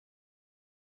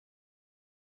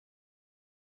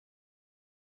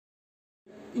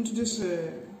In today's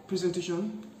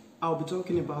presentation, I'll be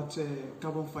talking about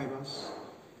carbon fibers.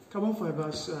 Carbon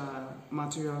fibers are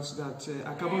materials that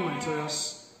are carbon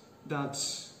materials that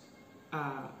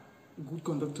are good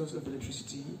conductors of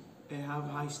electricity. They have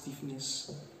high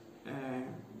stiffness.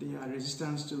 They are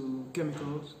resistant to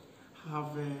chemicals.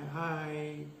 Have a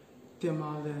high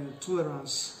thermal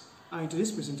tolerance. In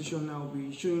today's presentation, I'll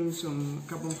be showing some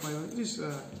carbon fibers. These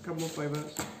carbon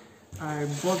fibers. I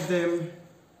bought them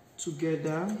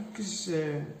together. This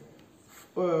is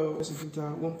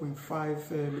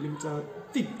 1.5 millimeter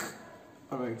thick.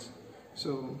 Alright,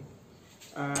 so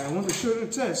I want to show you a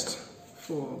test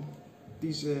for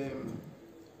this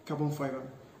carbon fiber.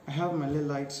 I have my LED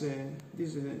lights.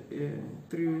 These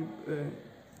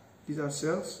are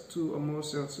cells, 2 or more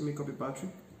cells to make up a battery.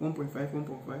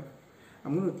 1.5.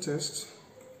 I'm going to test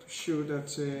to show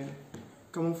that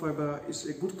carbon fiber is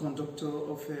a good conductor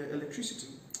of electricity.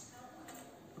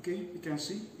 Okay, you can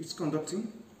see it's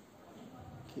conducting.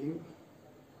 Okay,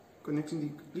 connecting the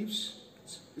clips,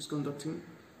 it's conducting.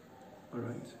 All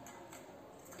right.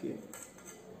 Okay,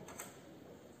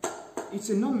 it's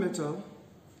a non-metal.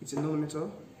 It's a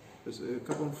non-metal. It's a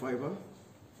carbon fiber.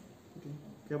 Okay,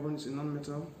 carbon is a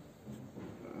non-metal.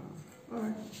 All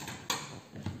right.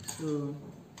 So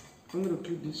I'm going to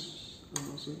clip this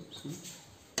also. See,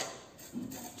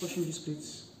 pushing these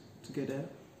plates together,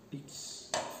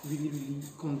 it's really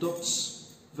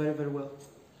conducts very well.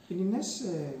 In the next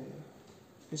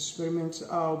experiment,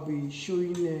 I'll be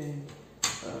showing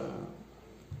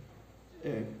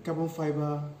a carbon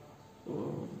fiber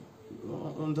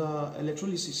under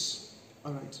electrolysis.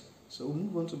 All right. So we'll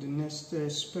move on to the next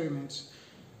experiment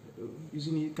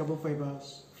using carbon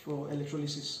fibers for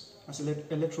electrolysis as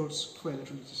electrodes for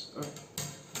electrolysis. All right.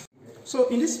 So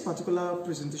in this particular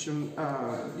presentation,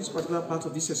 this particular part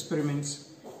of this experiment,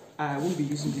 I won't be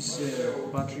using this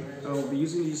battery. I will be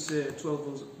using this 12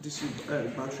 volt DC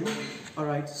battery. All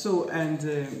right. So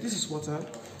this is water.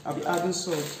 I'll be adding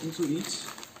salt into it.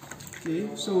 Okay.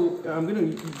 So I'm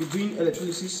going to be doing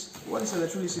electrolysis. What is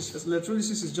electrolysis?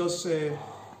 Electrolysis is just the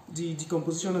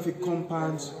decomposition of a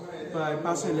compound by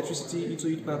passing electricity into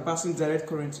it, by passing direct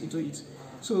current into it.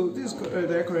 So this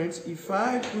direct current, if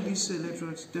I put this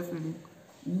electrode, definitely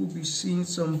we'll be seeing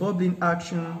some bubbling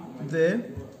action there.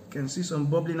 You can see some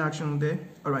bubbling action there.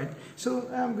 All right. So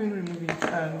I'm going to remove it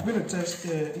and I'm going to test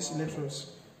these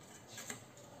electrodes.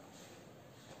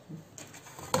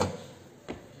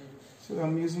 So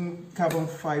I'm using carbon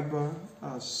fiber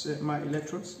as my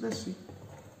electrodes. Let's see.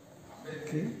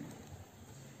 Okay.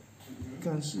 You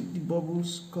can see the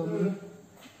bubbles coming.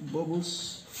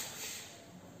 Bubbles.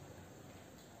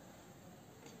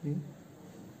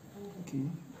 Okay.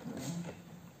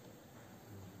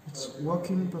 It's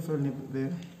working perfectly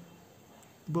there.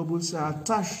 Bubbles are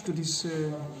attached to this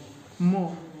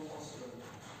more.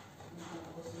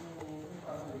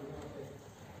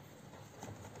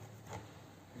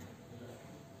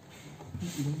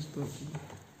 Don't stop.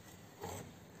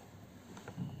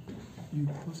 You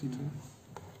pause it.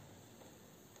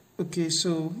 Okay,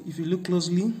 so if you look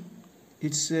closely,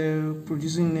 it's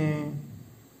producing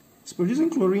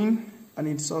chlorine, and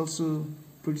it's also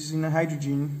producing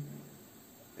hydrogen.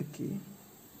 Okay.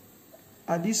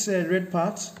 At this red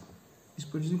part, it's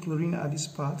producing chlorine at this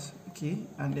part. Okay,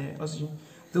 and oxygen.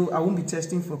 Though I won't be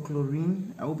testing for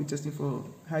chlorine, I will be testing for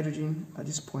hydrogen at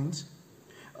this point.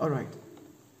 All right.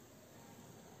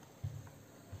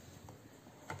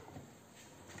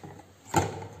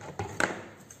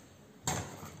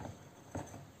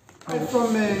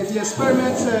 From the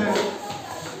experiment,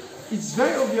 it's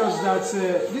very obvious that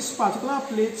this particular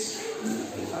plate,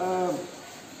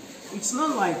 it's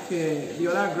not like the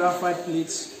other graphite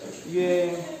plates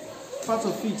where part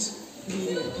of it,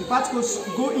 the particles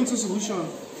go into solution.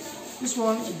 This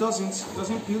one doesn't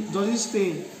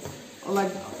stay.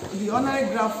 Like the ordinary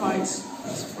graphite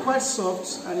is quite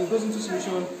soft and it goes into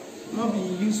solution, not be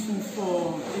useful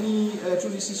for any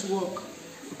electrolysis work.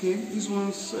 Okay, these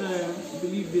ones, I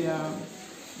believe they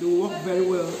will work very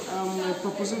well. I'm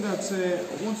proposing that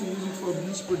I want to use it for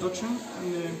bleach production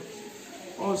and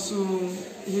also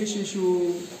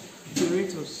HHO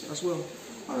generators as well.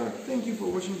 Alright, thank you for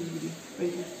watching this video.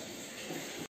 Thank you.